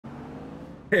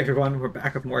Hey everyone, we're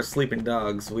back with more sleeping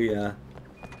dogs. Here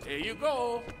you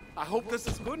go. I hope this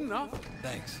is good enough.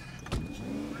 Thanks.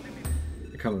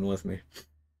 You're coming with me.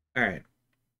 Alright.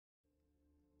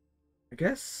 I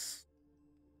guess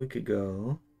we could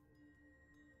go.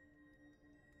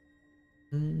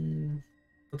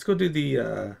 Let's go do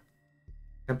the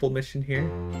temple mission here.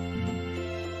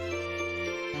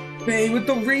 Hey, with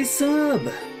the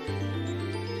resub!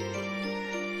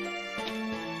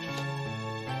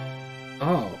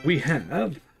 Oh, we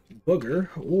have booger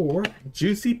or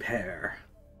juicy pear.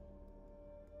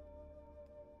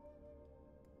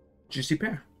 Juicy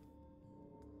pear.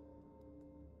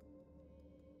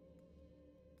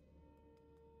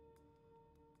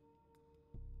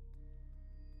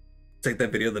 It's like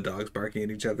that video of the dogs barking at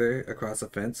each other across a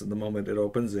fence, and the moment it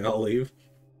opens, they all leave.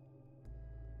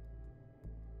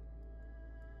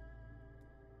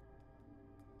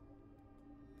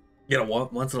 You know,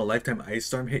 once in a lifetime ice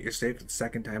storm hit your state for the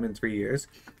second time in 3 years.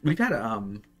 We've had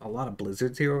a lot of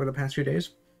blizzards here over the past few days,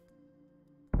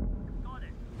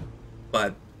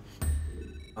 but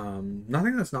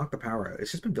nothing that's knocked the power out.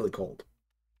 It's just been really cold.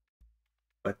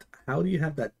 But how do you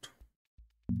have that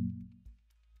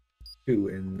 2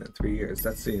 in 3 years?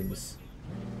 That seems...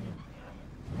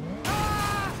 What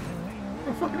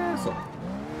a fucking asshole.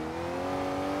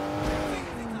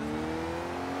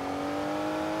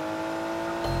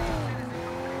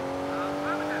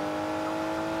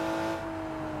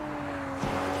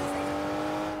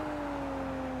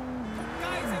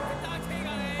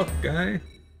 Okay.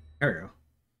 There we go.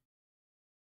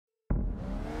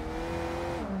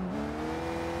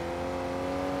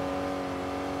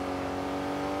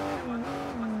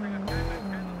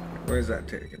 Where's that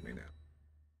taking me now?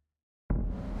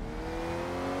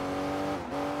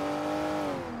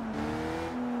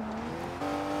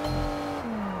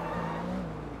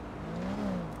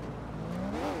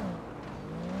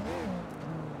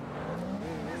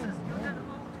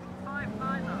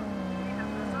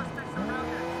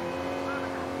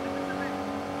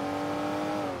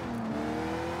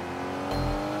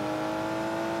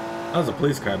 That was a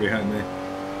police car behind me.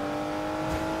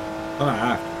 Oh, not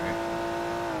after me.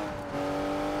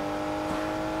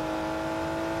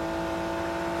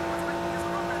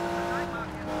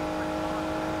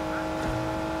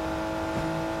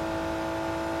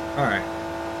 Alright.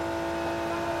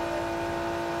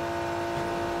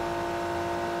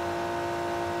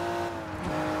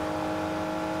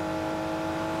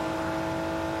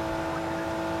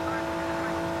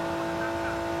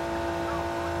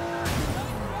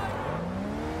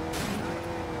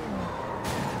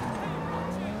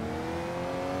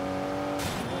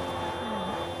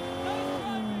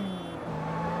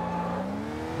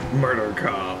 Murder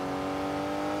cop.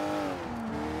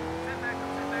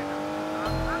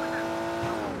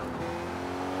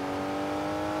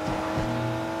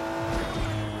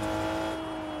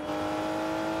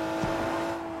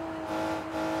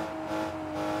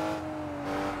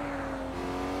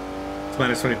 It's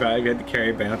 -25. You had to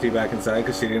carry Bounty back inside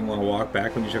because she didn't want to walk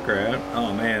back when you took her out.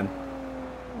 Oh man.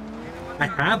 I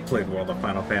have played World of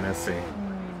Final Fantasy.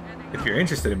 If you're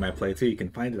interested in my playthrough, you can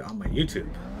find it on my YouTube.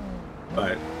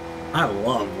 But I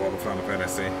love World of Final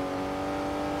Fantasy.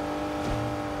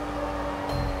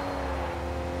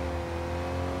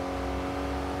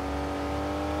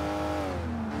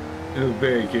 It was a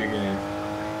very cute game.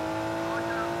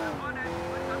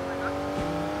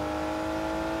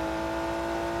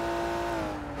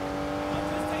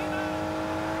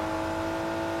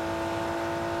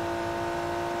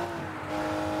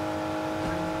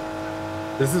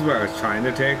 This is where I was trying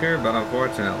to take her, but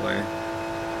unfortunately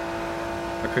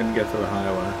I couldn't get to the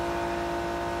highway.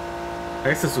 I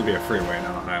guess this would be a freeway,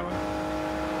 not a highway.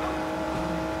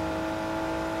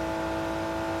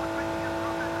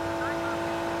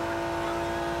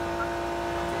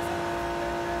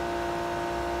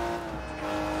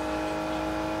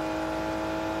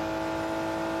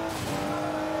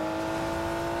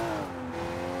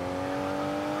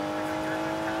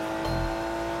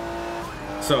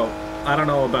 So, I don't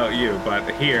know about you, but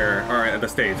here, or at the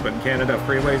States, but in Canada,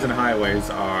 freeways and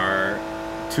highways are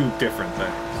two different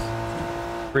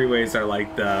things. Freeways are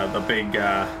like the big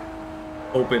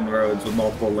open roads with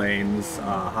multiple lanes.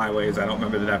 Highways, I don't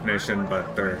remember the definition,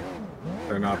 but they're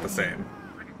not the same.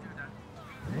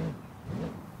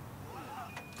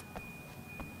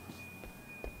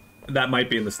 That might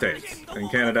be in the States. In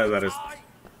Canada, that is...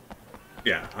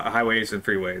 Yeah, highways and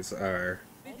freeways are...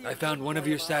 I found one of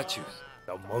your statues.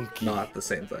 The monkey. Not the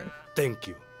same thing. Thank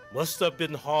you. Must have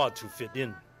been hard to fit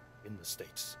in the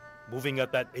States, moving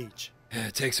at that age. Yeah,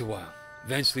 it takes a while.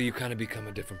 Eventually, you kind of become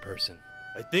a different person.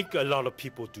 I think a lot of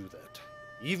people do that.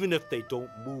 even if they don't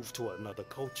move to another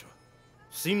culture.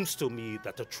 Seems to me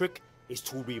that the trick is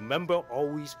to remember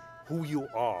always who you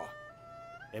are,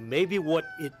 and maybe what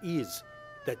it is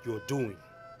that you're doing.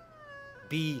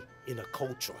 Be in a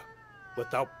culture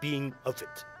without being of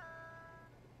it.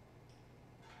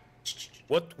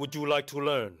 What would you like to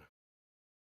learn?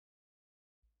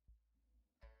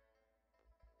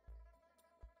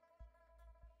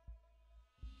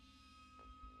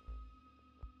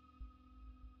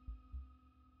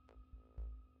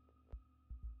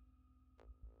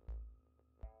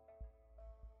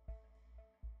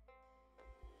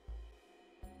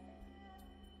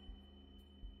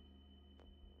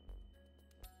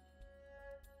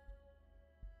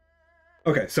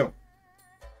 Okay, so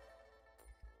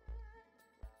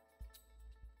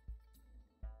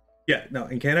yeah, no,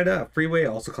 in Canada, a freeway,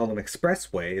 also called an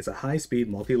expressway, is a high-speed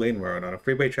multi-lane road. On a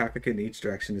freeway, traffic in each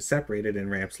direction is separated and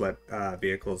ramps let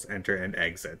vehicles enter and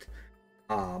exit.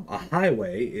 A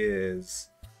highway is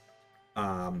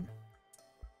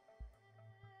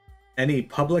any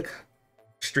public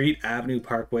street, avenue,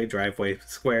 parkway, driveway,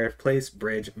 square, place,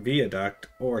 bridge, viaduct,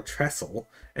 or trestle,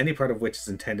 any part of which is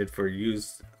intended for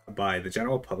use by the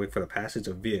general public for the passage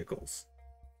of vehicles.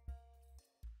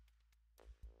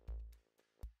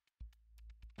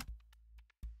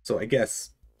 So I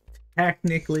guess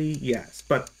technically yes,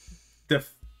 but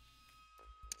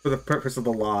for the purpose of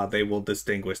the law, they will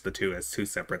distinguish the two as two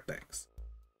separate things.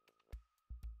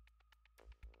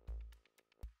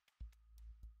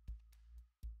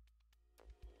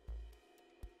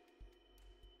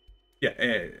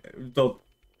 Yeah, though,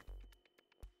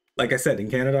 like I said, in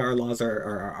Canada, our laws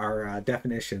our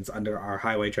definitions under our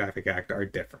Highway Traffic Act are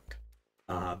different,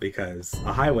 because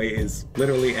a highway is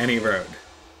literally any road.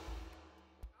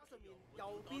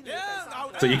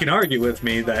 So you can argue with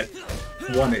me that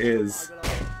one is.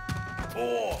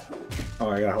 Oh,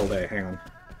 I got a whole day. Hang on.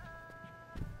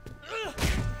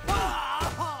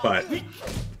 But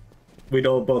we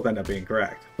don't both end up being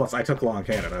correct. Plus, I took law in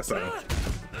Canada, so.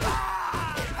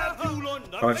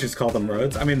 Why don't you just call them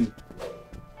roads? I mean,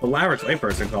 the average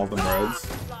layperson calls them roads.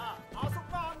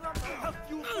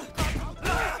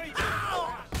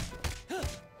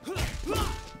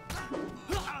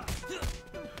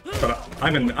 But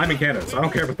I'm in Canada, so I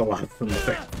don't care about the laws and the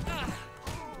thing.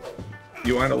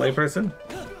 You aren't a layperson?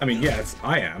 I mean, yes,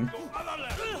 I am.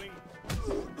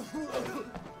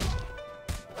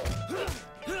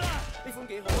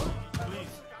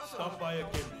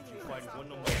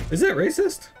 Is that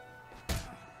racist?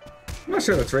 I'm not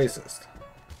sure that's racist.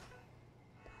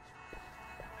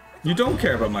 You don't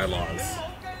care about my laws.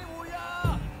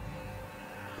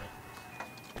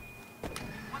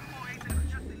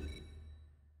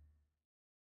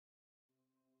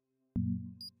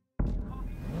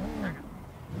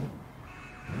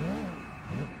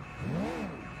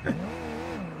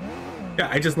 Yeah,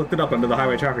 I just looked it up under the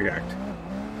Highway Traffic Act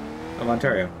of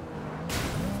Ontario.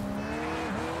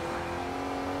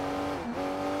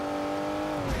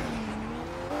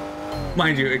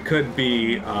 Mind you, it could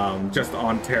be just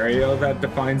Ontario that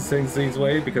defines things these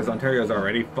ways, because Ontario is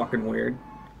already fucking weird.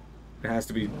 It has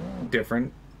to be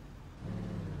different.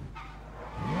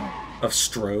 Of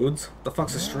Strodes? What the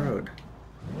fuck's a Strode?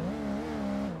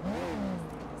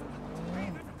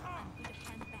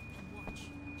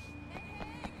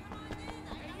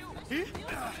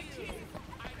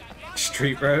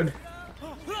 Street road?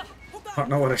 I don't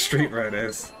know what a street road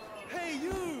is. Hey,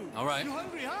 you! All right. You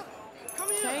hungry, huh? Come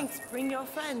here! Thanks, bring your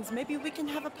friends. Maybe we can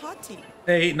have a party.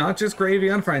 Hey, not just gravy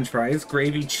on french fries,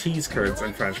 gravy, cheese curds,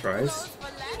 and french fries.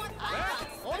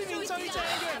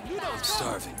 I'm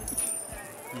starving.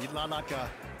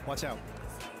 Watch out.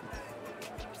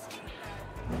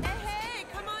 Hey,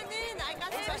 come on in. I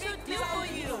got a special deal for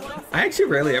you. I actually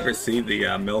rarely ever see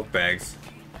the milk bags.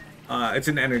 It's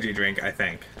an energy drink, I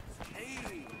think.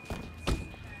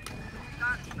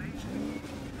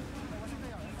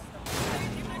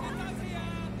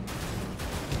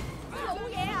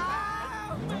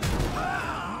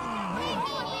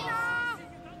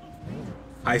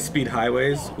 High-speed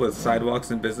highways with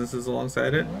sidewalks and businesses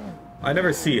alongside it. I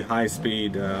never see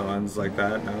high-speed ones like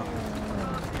that, no.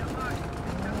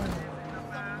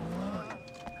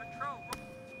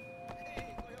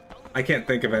 I can't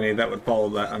think of any that would follow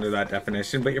that under that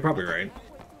definition, but you're probably right.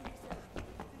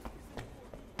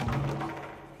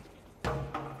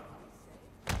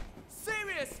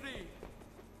 Seriously!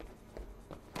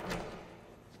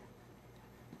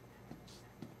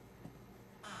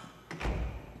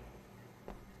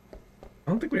 I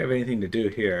don't think we have anything to do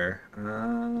here.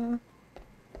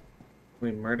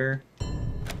 We murder?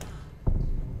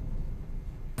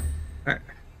 Alright.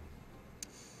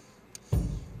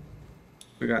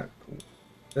 We got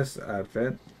this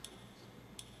outfit.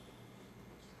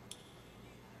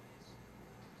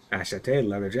 Achete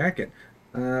leather jacket.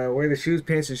 Wear the shoes,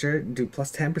 pants, and shirt and do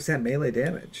plus 10% melee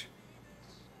damage.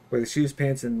 Wear the shoes,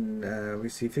 pants, and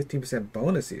receive 15%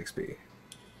 bonus EXP.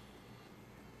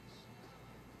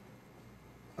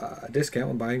 Discount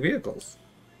when buying vehicles.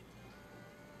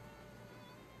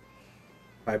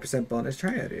 5% bonus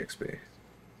triad EXP.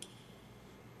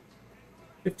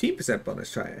 15%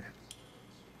 bonus triad.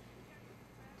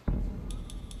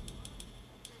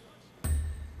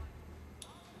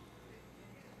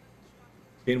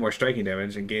 Gain more striking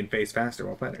damage and gain phase faster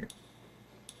while fighting.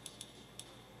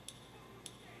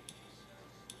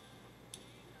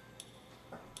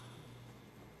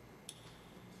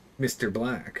 Mr.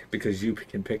 Black, because you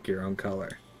can pick your own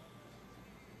color.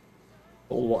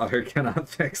 Cold water cannot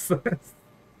fix this.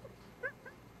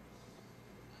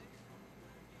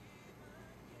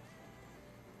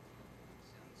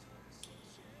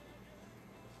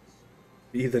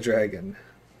 Be the dragon.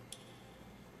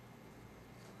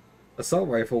 Assault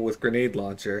rifle with grenade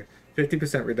launcher.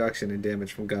 50% reduction in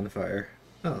damage from gunfire.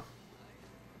 Oh.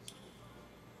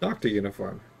 Doctor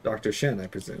uniform. Dr. Shen, I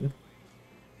presume.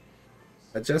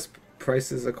 Adjust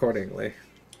prices accordingly.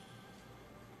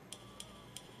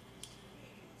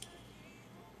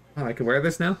 Oh, I can wear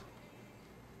this now?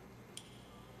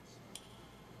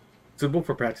 Suitable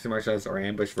for practicing martial arts or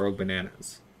ambush rogue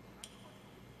bananas.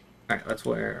 Alright, let's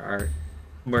wear our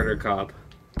murder cop.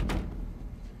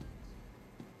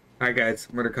 Alright guys,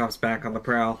 murder cop's back on the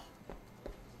prowl.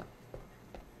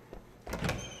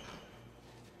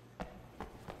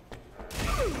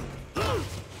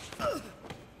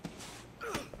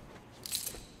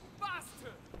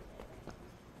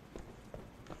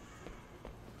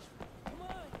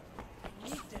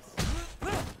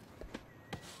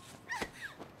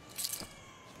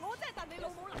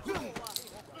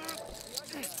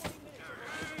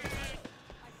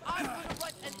 I'm gonna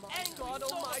write an angry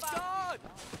oh my god!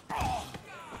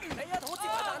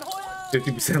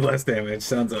 50% less damage,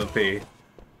 sounds OP.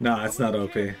 Nah, it's not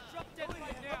OP. 哎呀，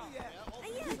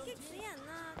激死人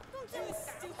啦！都真係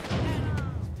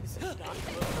搞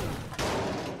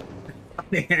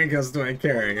The handcuffs do I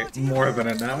carry? More than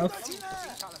enough.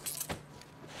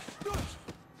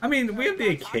 I mean, we have the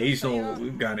occasional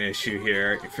gun issue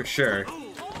here, for sure.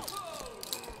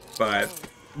 But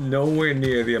nowhere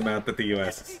near the amount that the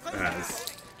US has.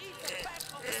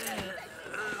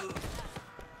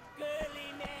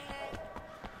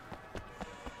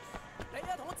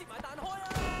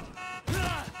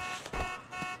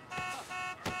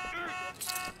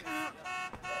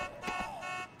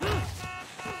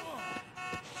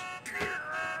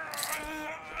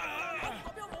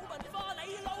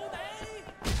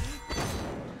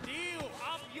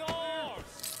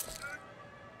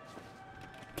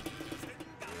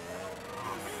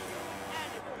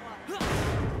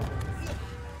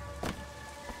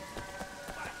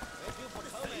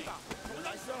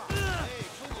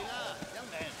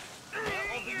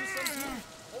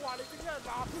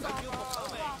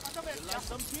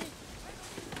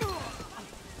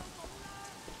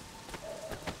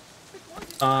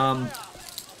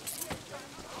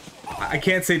 I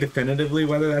can't say definitively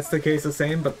whether that's the case the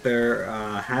same, but there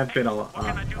have been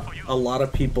a lot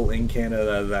of people in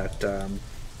Canada that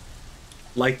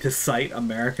like to cite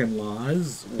American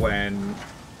laws when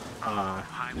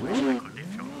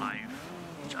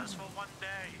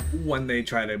they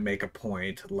try to make a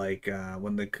point. Like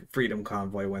when the Freedom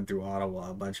Convoy went through Ottawa,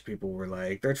 a bunch of people were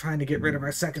like, they're trying to get rid of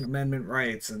our Second Amendment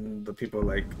rights, and the people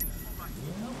like,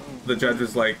 the judge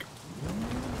was like,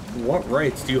 what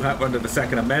rights do you have under the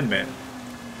Second Amendment?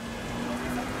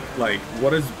 Like,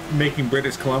 what does making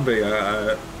British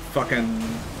Columbia a fucking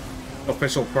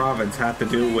official province have to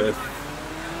do with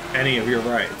any of your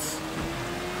rights?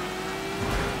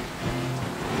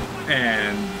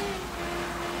 And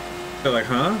they're like,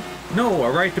 huh? No,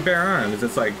 a right to bear arms.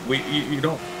 It's like, you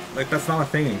don't, like, that's not a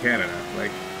thing in Canada.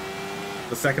 Like,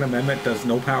 the Second Amendment does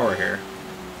no power here.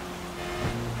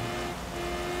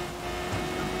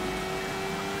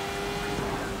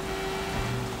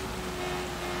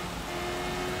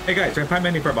 Hey guys, try to find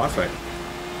menu for a boss fight.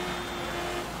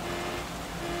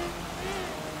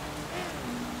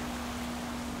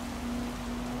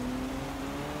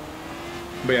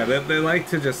 But yeah, they like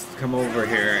to just come over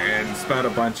here and spout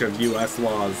a bunch of US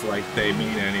laws like they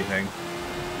mean anything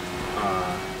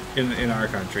in our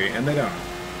country, and they don't.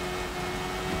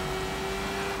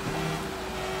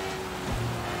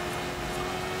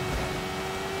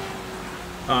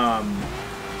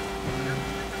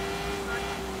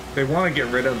 They want to get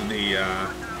rid of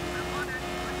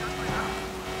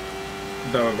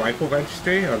the rifle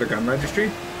registry or the gun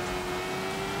registry.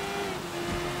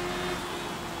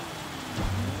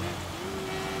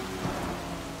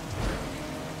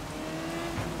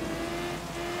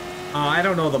 I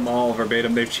don't know them all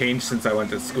verbatim. They've changed since I went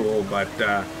to school, but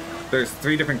there's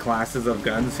 3 different classes of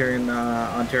guns here in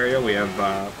Ontario. We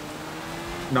have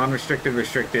non-restricted,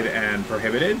 restricted, and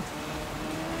prohibited.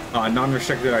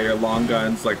 Non-restricted are your long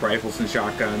guns, like rifles and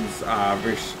shotguns.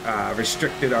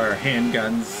 Restricted are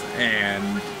handguns,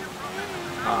 and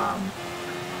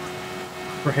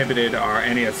prohibited are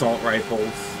any assault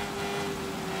rifles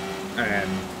and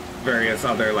various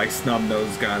other, like,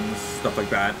 snub-nosed guns, stuff like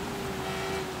that.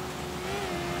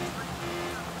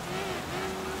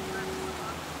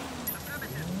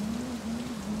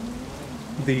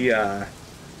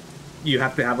 You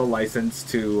have to have a license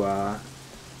to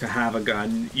have a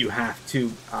gun. You have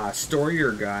to store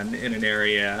your gun in an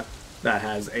area that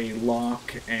has a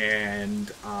lock,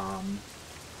 and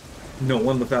no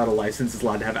one without a license is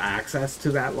allowed to have access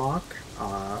to that lock.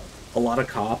 A lot of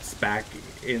cops back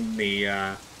in the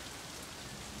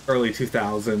early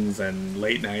 2000s and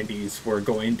late 90s were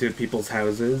going to people's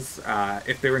houses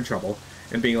if they were in trouble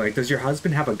and being like, does your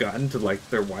husband have a gun, to, like,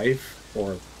 their wife,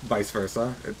 or vice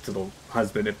versa, to the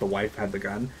husband if the wife had the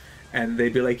gun. And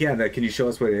they'd be like, yeah, can you show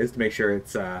us what it is to make sure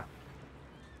it's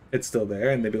still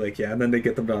there? And they'd be like, yeah, and then they'd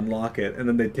get them to unlock it, and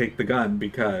then they'd take the gun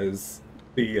because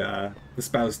the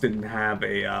spouse didn't have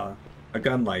a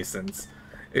gun license.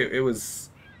 It was,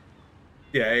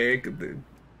 yeah,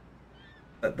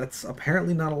 that's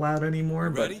apparently not allowed anymore.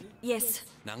 Ready? But Yes.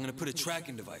 Now I'm gonna put a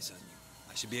tracking device on you.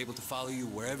 I should be able to follow you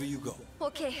wherever you go.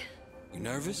 Okay. You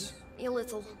nervous? A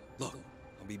little. Look,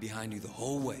 I'll be behind you the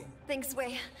whole way. Thanks,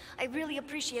 Wei. I really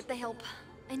appreciate the help.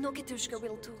 I know Katushka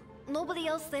will too. Nobody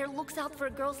else there looks out for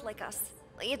girls like us.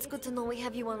 It's good to know we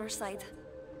have you on our side.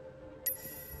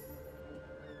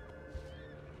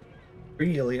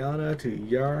 bring Ilyana to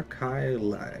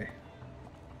Yarkai.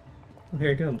 Oh, here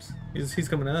he comes. He's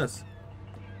coming to us.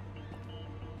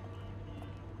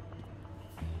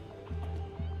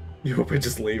 You hope I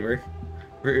just leave her.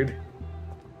 Rude.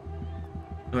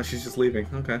 Oh, she's just leaving.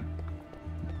 Okay.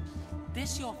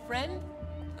 This your friend?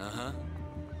 Uh-huh.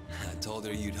 I told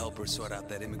her you'd help her sort out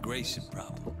that immigration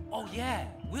problem. Oh yeah,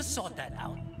 we'll sort that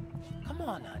out. Come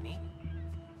on, honey.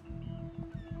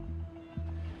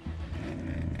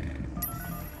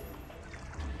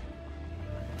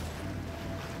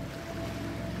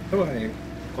 How do I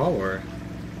follow her?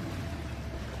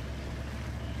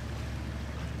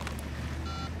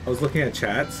 I was looking at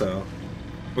chat, so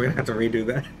we're gonna have to redo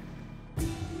that.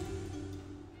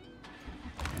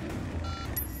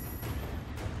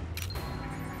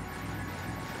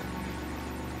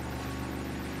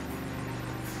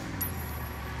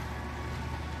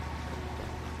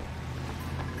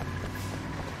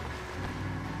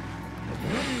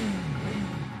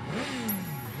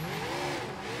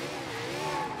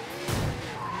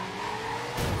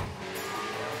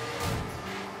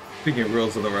 Speaking of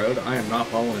rules of the road, I am not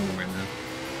following them right now.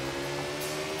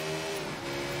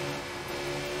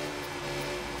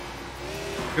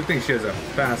 Good thing she has a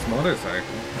fast motorcycle.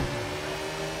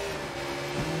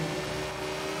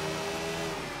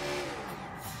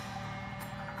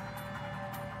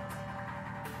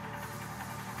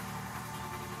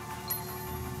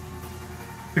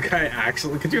 The guy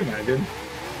actually, could you imagine?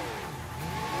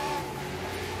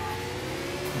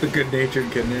 The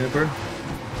good-natured kidnapper.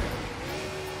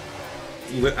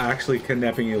 Actually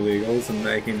kidnapping illegals and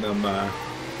making them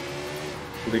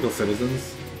legal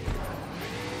citizens.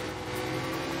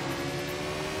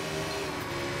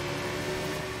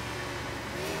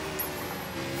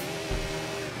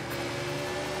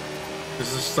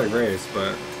 This is just like race,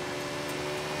 but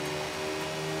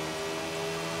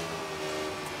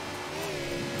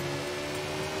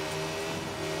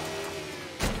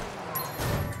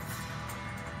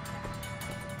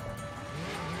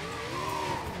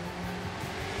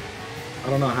I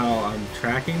don't know how I'm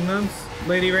tracking this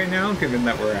lady right now, given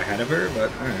that we're ahead of her,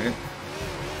 but alright.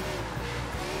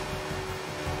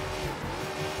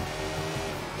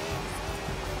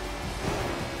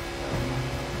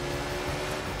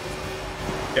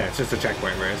 Yeah, it's just a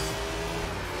checkpoint race.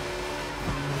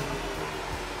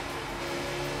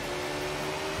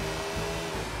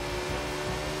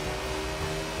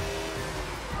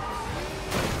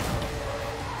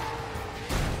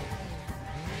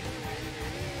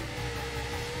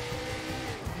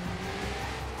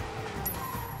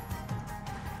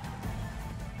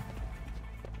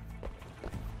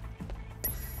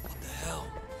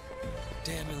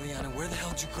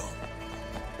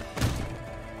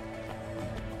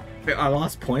 I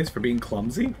lost points for being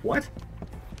clumsy? What?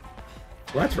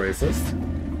 Well, that's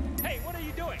racist. Hey, what are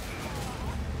you doing?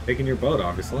 Taking your boat,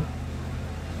 obviously.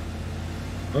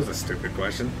 That was a stupid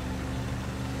question.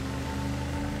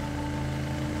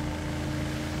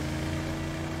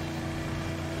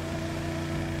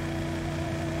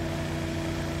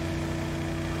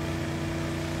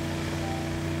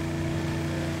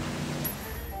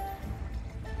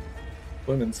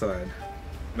 Swim inside.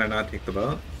 Can I not take the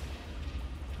boat?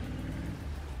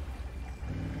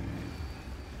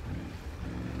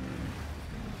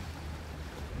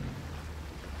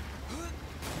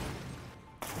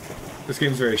 This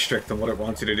game's very strict on what it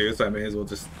wants you to do, so I may as well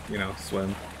just, you know,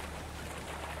 swim.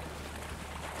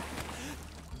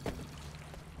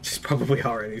 She's probably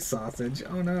already sausage.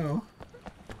 Oh no.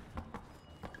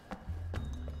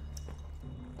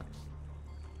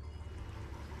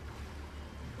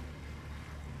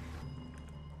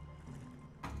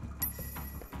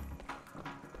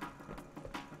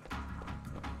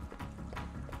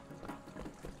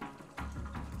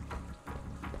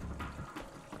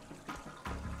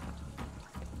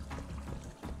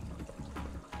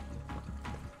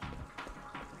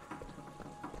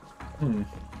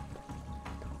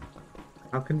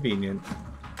 How convenient.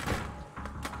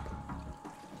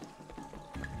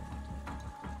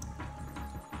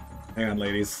 Hang on,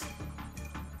 ladies.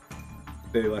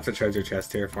 They left a treasure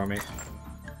chest here for me.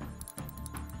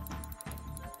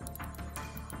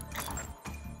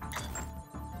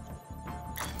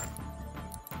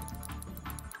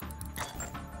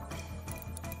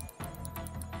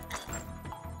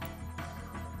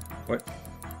 What?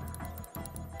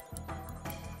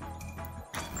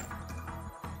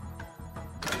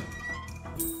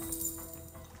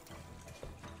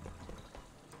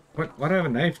 Why do I have a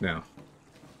knife now?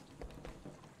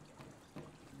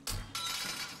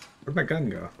 Where'd my gun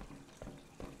go?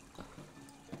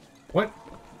 What?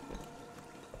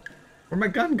 Where'd my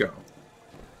gun go?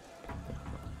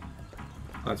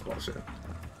 That's bullshit.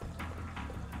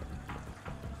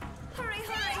 Hurry,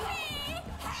 hurry!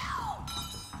 Help!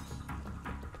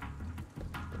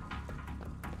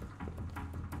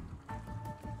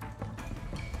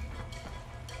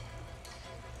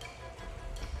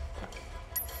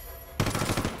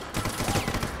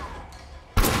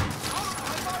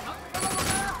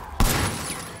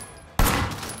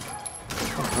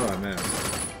 Oh, man.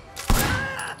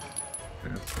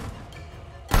 Yeah.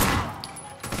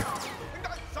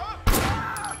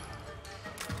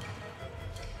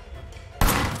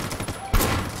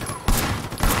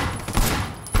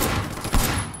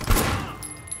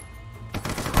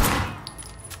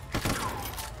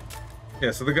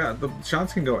 Yeah, so the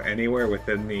shots can go anywhere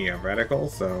within the reticle,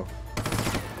 so...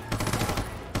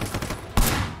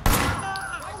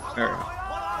 There we go.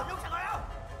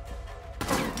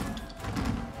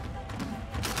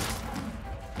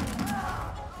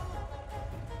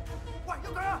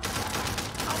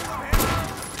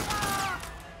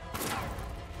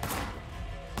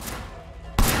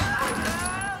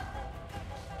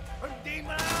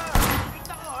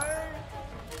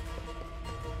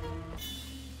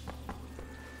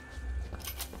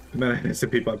 The amount of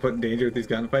innocent people I put in danger with these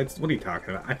gunfights? What are you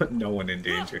talking about? I put no one in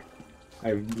danger.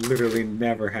 I've literally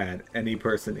never had any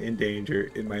person in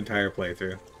danger in my entire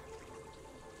playthrough.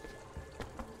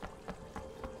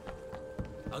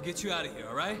 I'll get you out of here,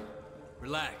 alright?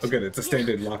 Relax. Oh good, it's a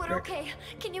standard We're lockpick. okay.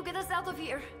 Can you get us out of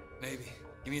here? Maybe.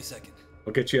 Give me a second.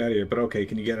 I'll get you out of here, but okay,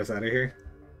 can you get us out of here?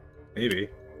 Maybe.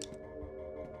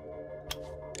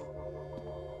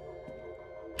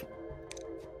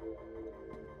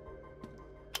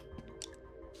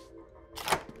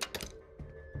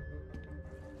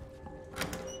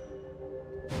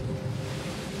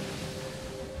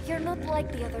 You're not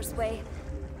like the others, Wei.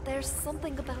 There's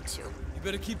something about you. You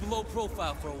better keep a low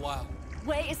profile for a while.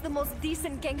 Wei is the most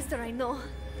decent gangster I know.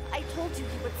 I told you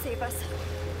he would save us.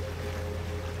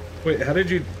 Wait, how did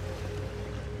you...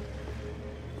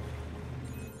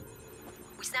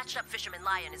 We snatched up Fisherman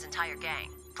Lai and his entire gang,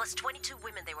 plus 22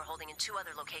 women they were holding in 2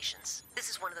 other locations. This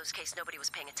is one of those cases nobody was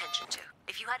paying attention to.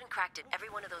 If you hadn't cracked it, every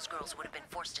one of those girls would have been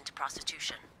forced into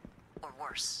prostitution. Or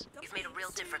worse. You've made a real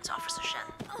difference, Officer Shen.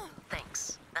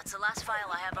 Thanks. That's the last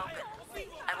file I have open.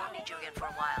 I won't need you again for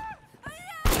a while.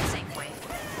 Keep safe, Wei.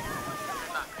 Good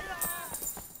luck.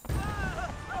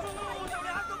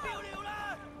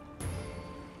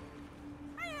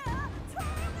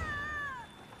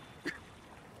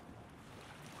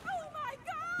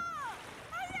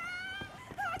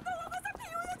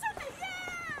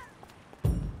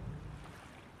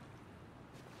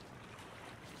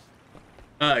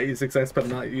 Use success but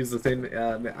not use the same...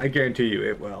 I guarantee you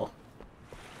it will.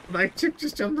 My chick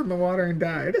just jumped in the water and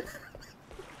died.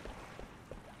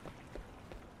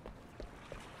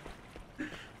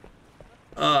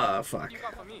 Fuck.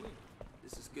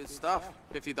 This is good stuff.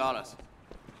 $50.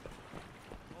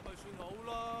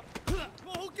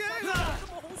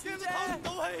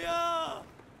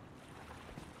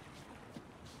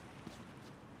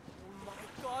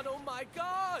 Oh my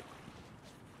god！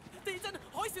 地震、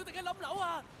海嘯定係冧樓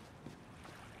啊？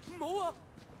唔好啊！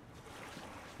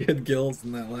 He had gills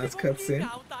in that last cutscene.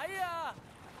 淆底啊！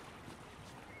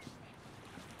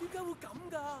點解會咁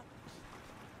㗎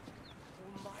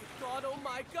 ？Oh my god! Oh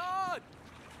my god！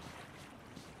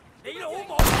 你老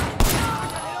母啊！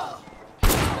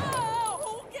好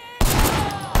驚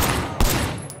啊！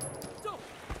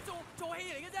做戲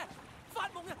嚟嘅啫，發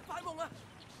夢啊！發夢啊！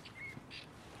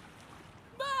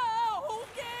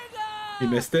 He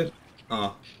missed it?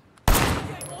 Oh.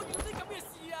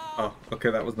 Oh, okay,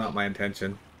 that was not my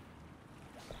intention.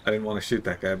 I didn't want to shoot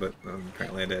that guy, but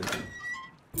apparently I did.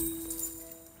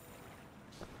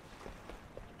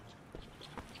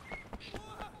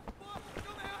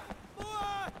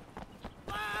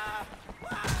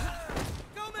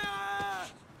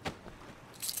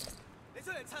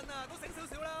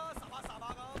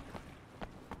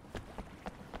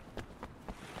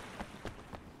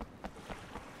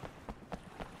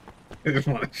 I just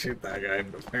want to shoot that guy,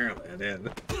 but apparently I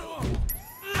did.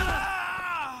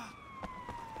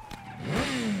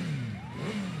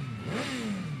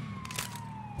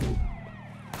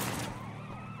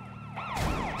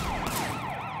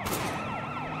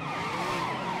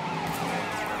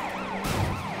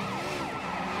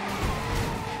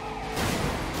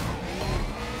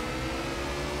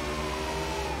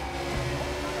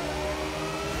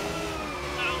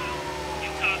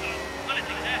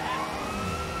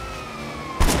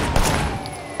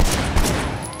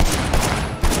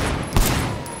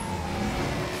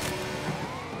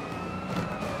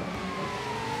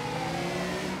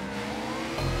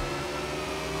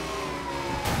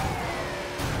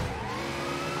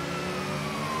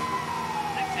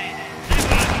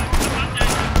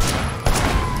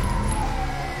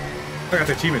 I got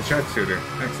the achievement sharpshooter.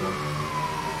 Excellent.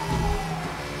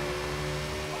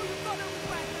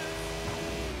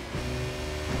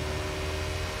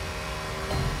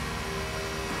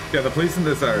 Yeah, the police in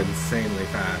this are insanely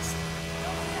fast.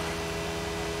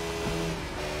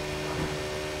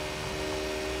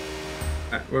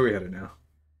 Alright, where are we headed now?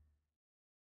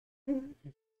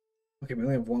 Okay, we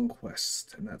only have one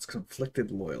quest, and that's conflicted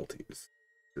loyalties.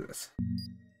 Do this.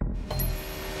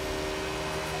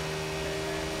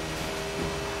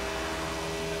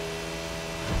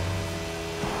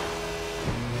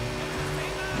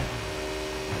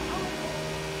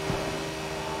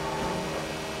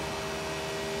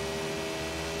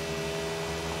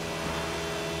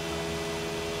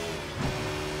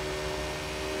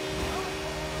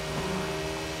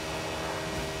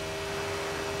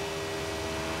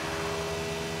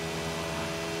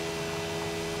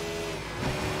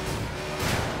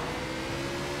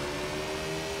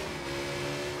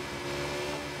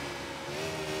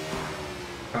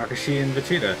 Kakashi and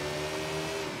Vegeta.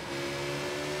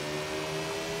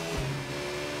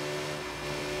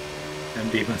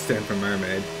 MD must stand for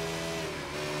mermaid.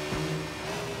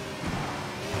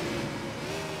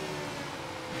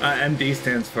 MD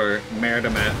stands for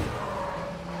Merdamet.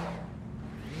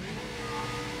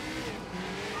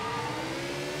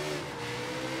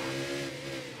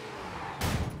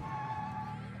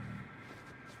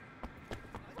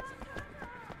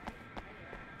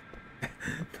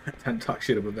 Time to talk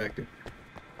shit about Vector.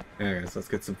 Anyways, let's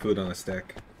get some food on a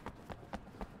stick.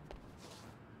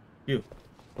 You,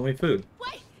 tell me food.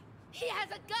 Wait, he has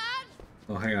a gun.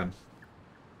 Oh, hang on.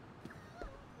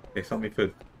 Okay, sell me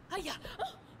food. Hiya.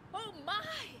 Oh my.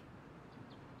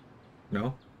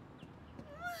 No?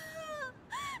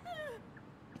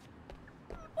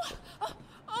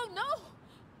 Oh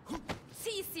no.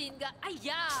 Sisin ga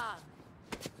aya.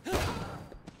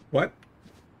 What?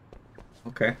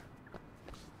 Okay.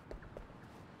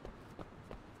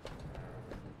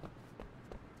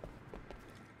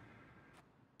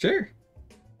 Sure.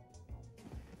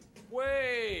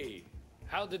 Wait!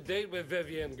 How'd the date with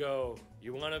Vivian go?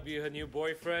 You wanna be her new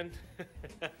boyfriend?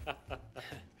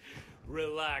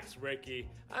 Relax, Ricky.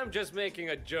 I'm just making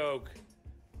a joke.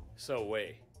 So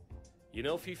wait, you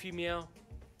know Fifi Meow?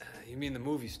 You mean the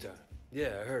movie star?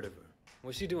 Yeah, I heard of her.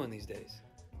 What's she doing these days?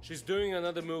 She's doing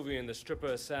another movie in the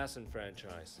Stripper Assassin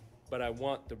franchise. But I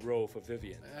want the role for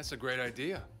Vivian. That's a great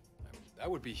idea.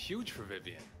 That would be huge for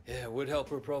Vivian. Yeah, it would help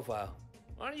her profile.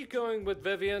 Aren't you going with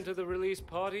Vivian to the release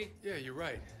party? Yeah, you're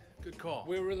right. Good call.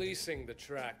 We're releasing the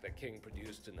track that King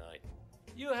produced tonight.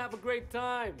 You have a great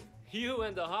time. You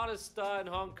and the hottest star in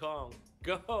Hong Kong.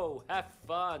 Go, have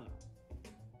fun.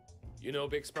 You know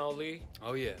Big Smile Lee?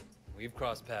 Oh yeah, we've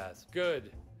crossed paths.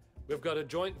 Good. We've got a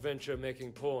joint venture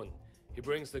making porn. He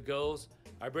brings the girls,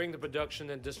 I bring the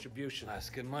production and distribution. That's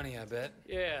good money, I bet.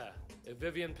 Yeah, if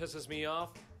Vivian pisses me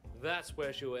off, that's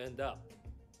where she'll end up.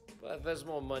 But there's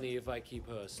more money if I keep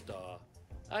her a star.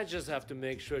 I just have to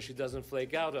make sure she doesn't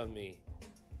flake out on me.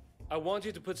 I want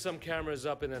you to put some cameras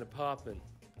up in an apartment.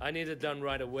 I need it done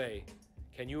right away.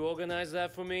 Can you organize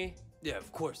that for me? Yeah,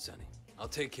 of course, Sonny. I'll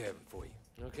take care of it for you.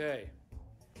 Okay.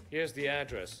 Here's the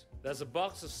address. There's a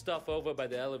box of stuff over by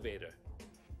the elevator.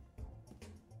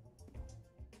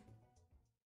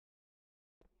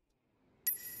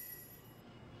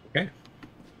 Okay.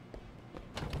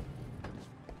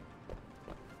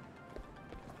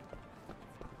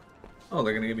 Oh,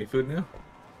 they're gonna give me food now?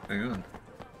 Hang on.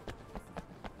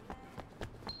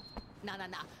 No.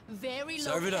 Very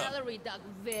low Serve it up. calorie duck.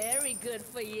 Very good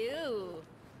for you.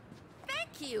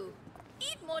 Thank you.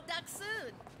 Eat more duck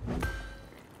soon.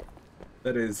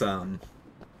 That is,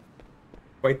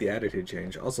 quite the attitude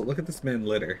change. Also, look at this man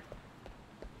litter.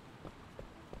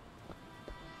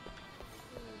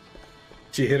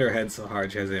 She hit her head so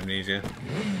hard she has amnesia.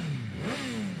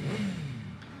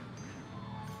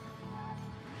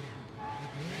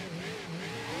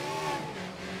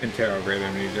 And great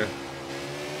amnesia.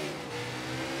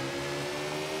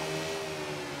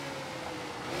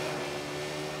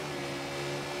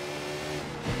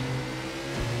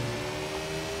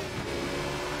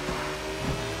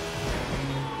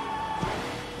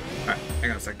 Alright,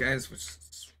 hang on a sec, guys. Which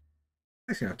is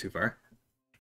actually not too far.